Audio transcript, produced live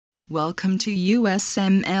Welcome to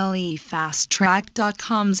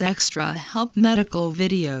USMLEFastTrack.com's extra help medical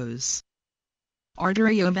videos.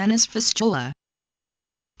 Arteriovenous fistula.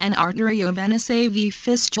 An arteriovenous AV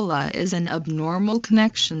fistula is an abnormal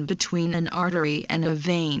connection between an artery and a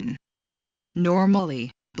vein.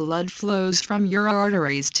 Normally, blood flows from your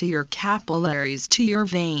arteries to your capillaries to your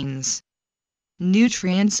veins.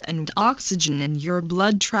 Nutrients and oxygen in your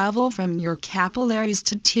blood travel from your capillaries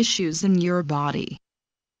to tissues in your body.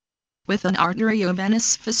 With an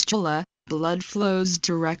arteriovenous fistula, blood flows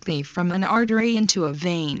directly from an artery into a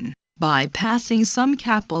vein, bypassing some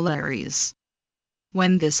capillaries.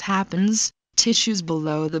 When this happens, tissues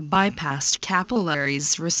below the bypassed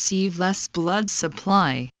capillaries receive less blood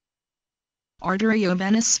supply.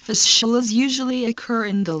 Arteriovenous fistulas usually occur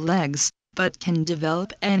in the legs, but can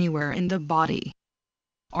develop anywhere in the body.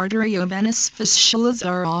 Arteriovenous fistulas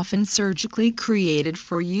are often surgically created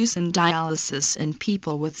for use in dialysis in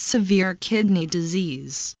people with severe kidney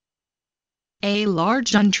disease. A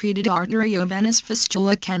large untreated arteriovenous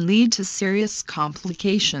fistula can lead to serious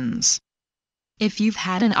complications. If you've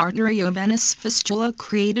had an arteriovenous fistula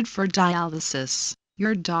created for dialysis,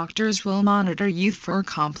 your doctors will monitor you for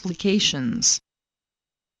complications.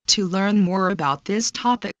 To learn more about this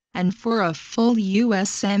topic, and for a full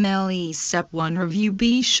USMLE Step 1 review,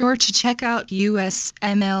 be sure to check out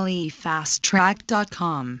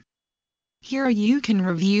USMLEFastTrack.com. Here you can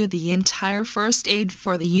review the entire first aid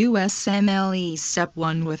for the USMLE Step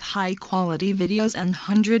 1 with high-quality videos and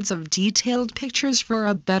hundreds of detailed pictures for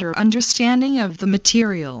a better understanding of the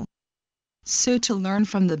material. So to learn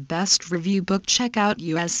from the best review book, check out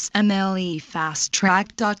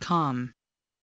USMLEFastTrack.com.